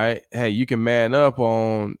 right? Hey, you can man up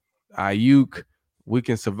on Ayuk. We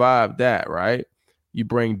can survive that, right? You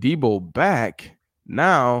bring Deebo back.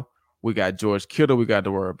 Now we got George Kittle we got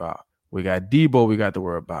to worry about. We got Debo we got to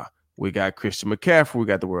worry about. We got Christian McCaffrey we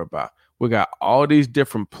got to worry about. We got all these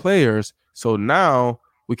different players. So now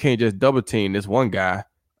we can't just double team this one guy.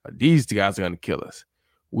 These guys are going to kill us.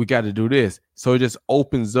 We got to do this. So it just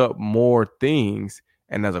opens up more things.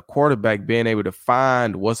 And as a quarterback, being able to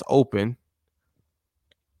find what's open,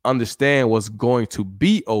 understand what's going to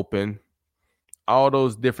be open, all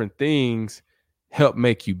those different things help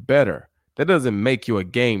make you better. That doesn't make you a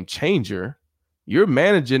game changer. You're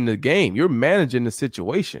managing the game. You're managing the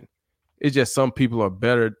situation. It's just some people are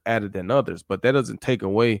better at it than others, but that doesn't take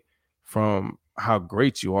away from how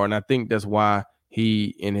great you are. And I think that's why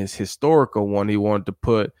he, in his historical one, he wanted to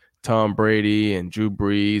put Tom Brady and Drew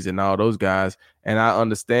Brees and all those guys. And I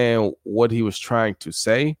understand what he was trying to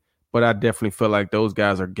say, but I definitely feel like those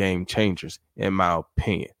guys are game changers, in my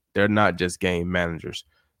opinion. They're not just game managers.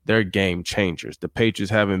 They're game changers. The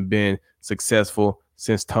Patriots haven't been successful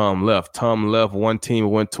since Tom left. Tom left one team,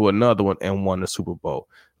 went to another one, and won the Super Bowl.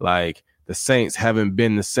 Like, the Saints haven't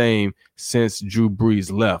been the same since Drew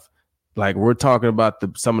Brees left. Like, we're talking about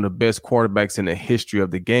some of the best quarterbacks in the history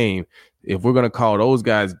of the game. If we're going to call those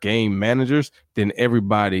guys game managers, then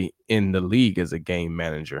everybody in the league is a game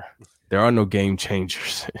manager. There are no game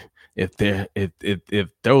changers if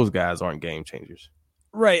those guys aren't game changers.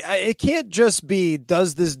 Right. It can't just be,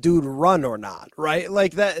 does this dude run or not? Right.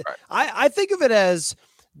 Like that. Right. I think of it as,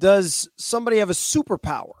 does somebody have a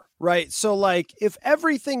superpower? Right. So like if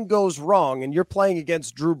everything goes wrong and you're playing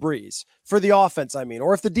against Drew Brees for the offense, I mean,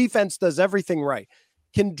 or if the defense does everything right,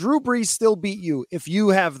 can Drew Brees still beat you if you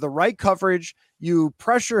have the right coverage, you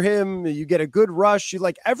pressure him, you get a good rush, you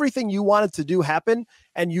like everything you wanted to do happen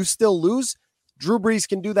and you still lose? Drew Brees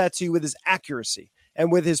can do that to you with his accuracy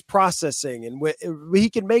and with his processing, and he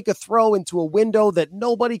can make a throw into a window that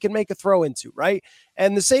nobody can make a throw into, right?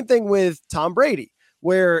 And the same thing with Tom Brady,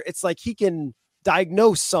 where it's like he can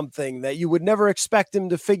diagnose something that you would never expect him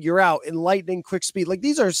to figure out in lightning quick speed. Like,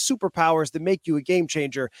 these are superpowers that make you a game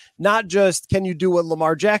changer, not just can you do what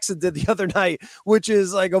Lamar Jackson did the other night, which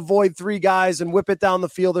is like avoid three guys and whip it down the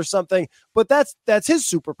field or something. But that's his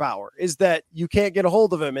superpower, is that you can't get a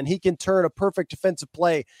hold of him and he can turn a perfect defensive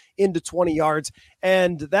play into 20 yards.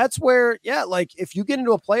 And that's where, yeah, like if you get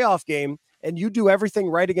into a playoff game and you do everything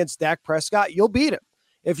right against Dak Prescott, you'll beat him.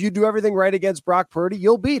 If you do everything right against Brock Purdy,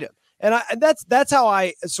 you'll beat him. And that's how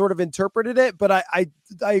I sort of interpreted it. But I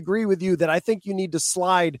agree with you that I think you need to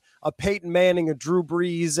slide a Peyton Manning, a Drew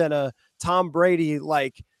Brees, and a Tom Brady.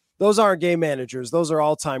 Like, those aren't game managers. Those are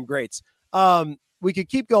all-time greats. We could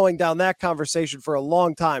keep going down that conversation for a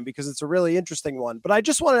long time because it's a really interesting one. But I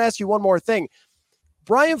just want to ask you one more thing.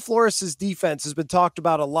 Brian Flores' defense has been talked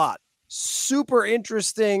about a lot. Super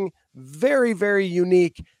interesting, very, very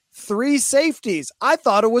unique. 3 safeties. I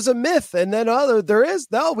thought it was a myth. And then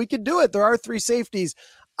we can do it. There are 3 safeties.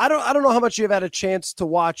 I don't know how much you've had a chance to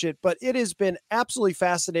watch it, but it has been absolutely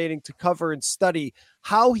fascinating to cover and study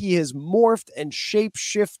how he has morphed and shape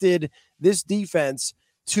shifted this defense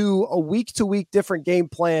to a week to week different game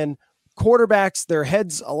plan. Quarterbacks, their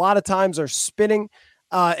heads a lot of times are spinning.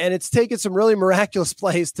 And it's taken some really miraculous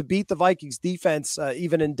plays to beat the Vikings defense,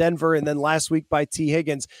 even in Denver, and then last week by T.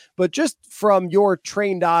 Higgins. But just from your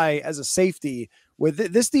trained eye as a safety, with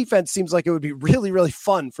this defense, seems like it would be really, really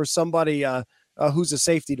fun for somebody who's a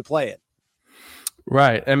safety to play it.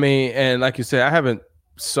 Right. I mean, and like you said, I haven't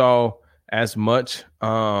saw as much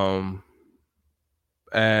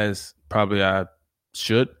as probably I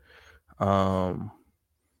should.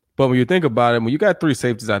 But when you think about it, when you got 3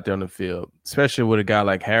 safeties out there on the field, especially with a guy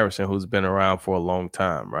like Harrison, who's been around for a long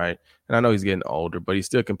time, right? And I know he's getting older, but he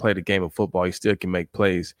still can play the game of football. He still can make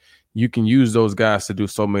plays. You can use those guys to do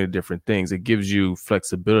so many different things. It gives you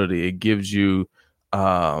flexibility. It gives you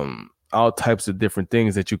all types of different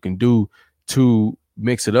things that you can do to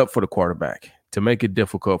mix it up for the quarterback, to make it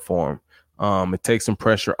difficult for him. It takes some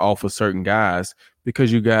pressure off of certain guys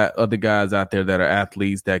because you got other guys out there that are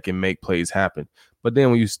athletes that can make plays happen. But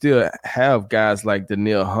then when you still have guys like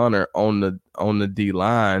Danielle Hunter on the D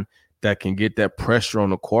line that can get that pressure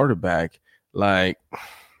on the quarterback, like,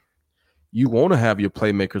 you want to have your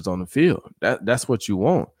playmakers on the field. That's what you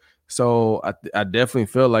want. So I definitely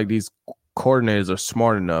feel like these coordinators are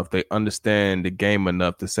smart enough. They understand the game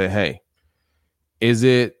enough to say, hey, is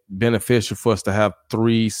it beneficial for us to have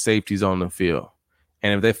 3 safeties on the field?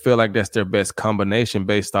 And if they feel like that's their best combination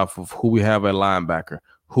based off of who we have at linebacker,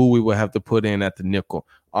 who we will have to put in at the nickel,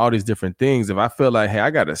 all these different things. If I feel like, hey, I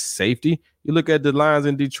got a safety, you look at the Lions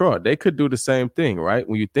in Detroit, they could do the same thing, right?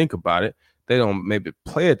 When you think about it, they don't maybe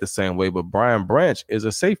play it the same way, but Brian Branch is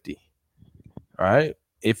a safety, right?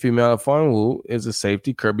 Ifeanyi Melifonwu is a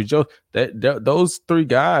safety. Kirby Jones, those 3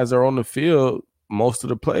 guys are on the field most of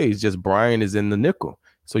the plays. Just Brian is in the nickel.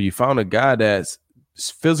 So you found a guy that's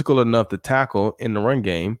physical enough to tackle in the run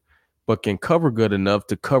game, but can cover good enough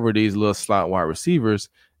to cover these little slot wide receivers.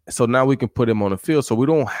 So now we can put him on the field. So we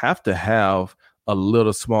don't have to have a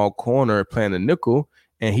little small corner playing the nickel,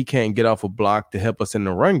 and he can't get off a block to help us in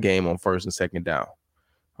the run game on first and second down.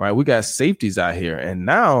 Right? We got safeties out here. And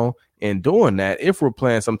now in doing that, if we're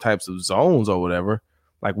playing some types of zones or whatever,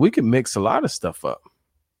 like we can mix a lot of stuff up.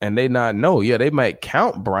 And they not know. Yeah, they might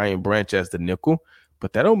count Brian Branch as the nickel,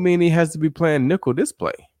 but that don't mean he has to be playing nickel this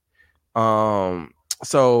play.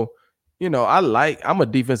 So, I'm a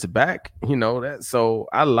defensive back, so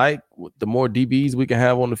I like the more DBs we can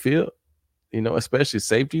have on the field, especially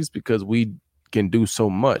safeties, because we can do so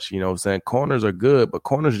much, what I'm saying? Corners are good, but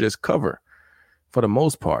corners just cover for the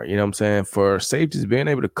most part, what I'm saying? For safeties, being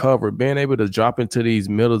able to cover, being able to drop into these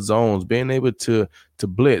middle zones, being able to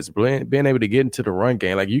blitz, being able to get into the run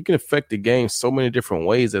game. Like, you can affect the game so many different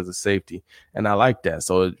ways as a safety, and I like that.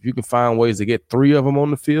 So if you can find ways to get 3 of them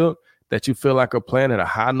on the field that you feel like are playing at a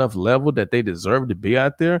high enough level that they deserve to be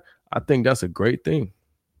out there, I think that's a great thing.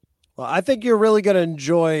 Well, I think you're really going to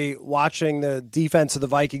enjoy watching the defense of the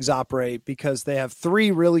Vikings operate, because they have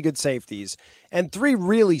 3 really good safeties and 3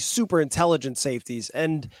 really super intelligent safeties.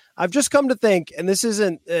 And I've just come to think, and this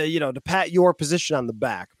isn't, to pat your position on the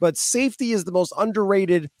back, but safety is the most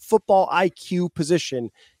underrated football IQ position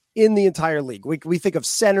in the entire league. We think of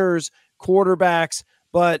centers, quarterbacks,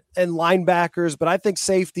 and linebackers, but I think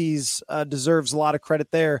safeties deserves a lot of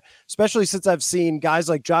credit there, especially since I've seen guys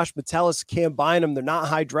like Josh Metellus, Cam Bynum. They're not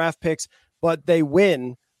high draft picks, but they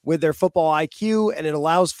win with their football IQ, and it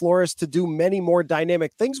allows Flores to do many more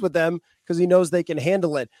dynamic things with them because he knows they can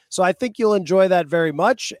handle it. So I think you'll enjoy that very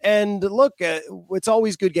much. And look, it's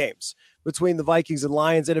always good games between the Vikings and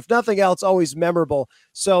Lions, and if nothing else, always memorable.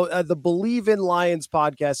 So the Believe in Lions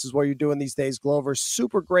podcast is what you're doing these days, Glover.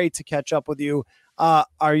 Super great to catch up with you.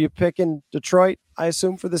 Are you picking Detroit, I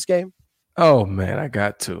assume, for this game? Oh man, I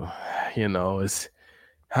got to. It's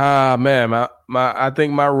man, I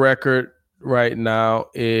think my record right now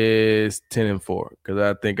is 10-4, because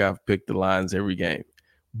I think I've picked the Lions every game.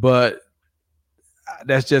 But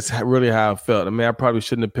that's just really how I felt. I mean, I probably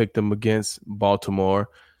shouldn't have picked them against Baltimore,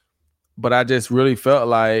 but I just really felt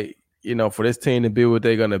like, for this team to be what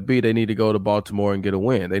they're going to be, they need to go to Baltimore and get a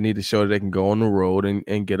win. They need to show that they can go on the road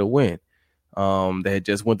and get a win. They had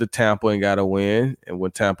just went to Tampa and got a win, and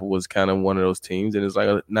when Tampa was kind of one of those teams, and it's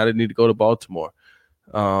like, now they need to go to Baltimore.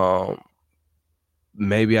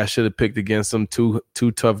 Maybe I should have picked against them two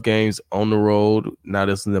tough games on the road. Now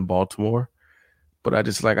this is in Baltimore, but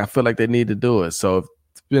I feel like they need to do it. So if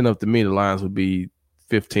it's been up to me, the Lions would be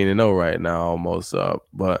 15-0 right now almost,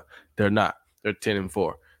 but they're not. They're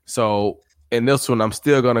 10-4. So in this one, I'm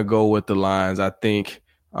still gonna go with the Lions. I think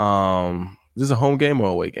this is a home game or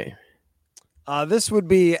away game. This would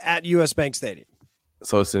be at US Bank Stadium.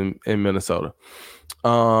 So it's in Minnesota.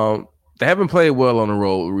 They haven't played well on the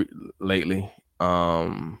road lately.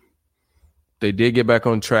 They did get back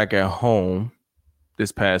on track at home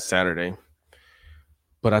this past Saturday.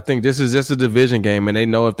 But I think this is just a division game, and they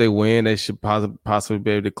know if they win, they should possibly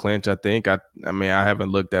be able to clinch, I think. I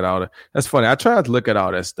haven't looked at all that. That's funny. I try not to look at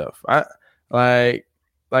all that stuff. I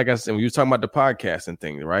like I said, when you were talking about the podcast and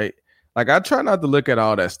things, right? Like, I try not to look at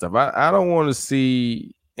all that stuff. I don't want to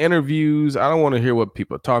see interviews. I don't want to hear what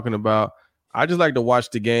people are talking about. I just like to watch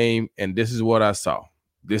the game, and this is what I saw.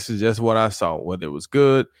 This is just what I saw, whether it was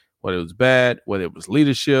good, whether it was bad, whether it was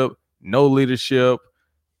leadership, no leadership,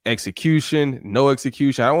 execution, no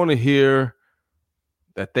execution. I don't want to hear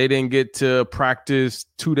that they didn't get to practice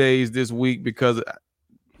 2 days this week because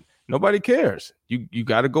nobody cares. You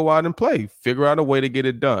got to go out and play, figure out a way to get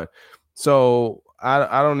it done. So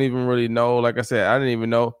I don't even really know. Like I said, I didn't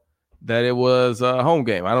even know that it was a home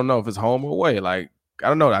game. I don't know if it's home or away. Like, I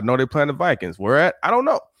don't know. I know they're playing the Vikings. Where at? I don't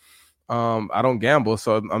know. I don't gamble,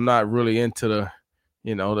 so I'm not really into the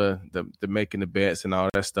making the bets and all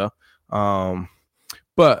that stuff.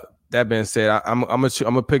 But that being said, I'm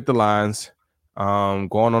gonna pick the Lions.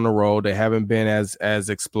 Going on the road, they haven't been as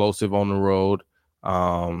explosive on the road.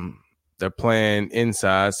 They're playing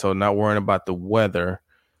inside, so not worrying about the weather.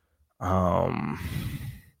 But I'm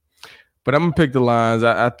gonna pick the Lions.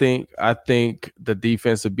 I think the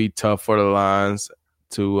defense would be tough for the Lions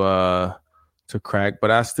to crack,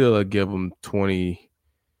 but I still give them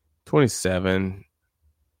 27.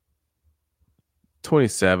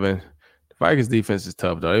 The Vikings defense is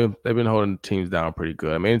tough, though. They've been holding teams down pretty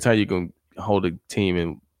good. I mean, anytime you can hold a team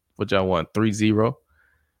in, what y'all want, 3-0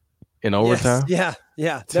 in overtime? Yes.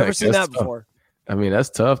 Yeah. Never seen that before. I mean, that's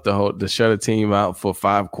tough to shut a team out for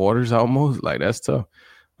 5 quarters almost. Like, that's tough.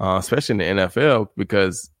 especially in the NFL,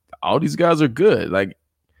 because all these guys are good. Like,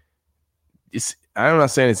 I'm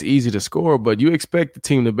not saying it's easy to score, but you expect the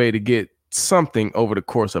team to be able to get something over the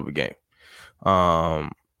course of a game.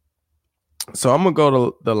 So I'm going to go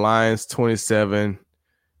to the Lions 27,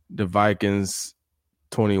 the Vikings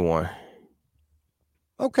 21.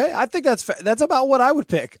 Okay, I think that's about what I would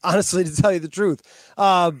pick, honestly, to tell you the truth.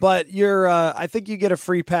 But I think you get a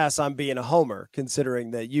free pass on being a homer,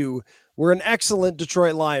 considering that you were an excellent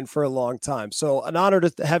Detroit Lion for a long time. So an honor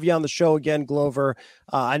to have you on the show again, Glover.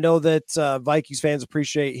 I know that Vikings fans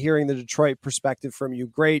appreciate hearing the Detroit perspective from you.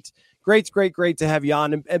 Great to have you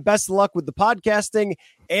on, and best of luck with the podcasting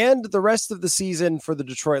and the rest of the season for the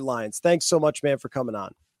Detroit Lions. Thanks so much, man, for coming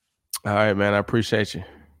on. All right, man. I appreciate you.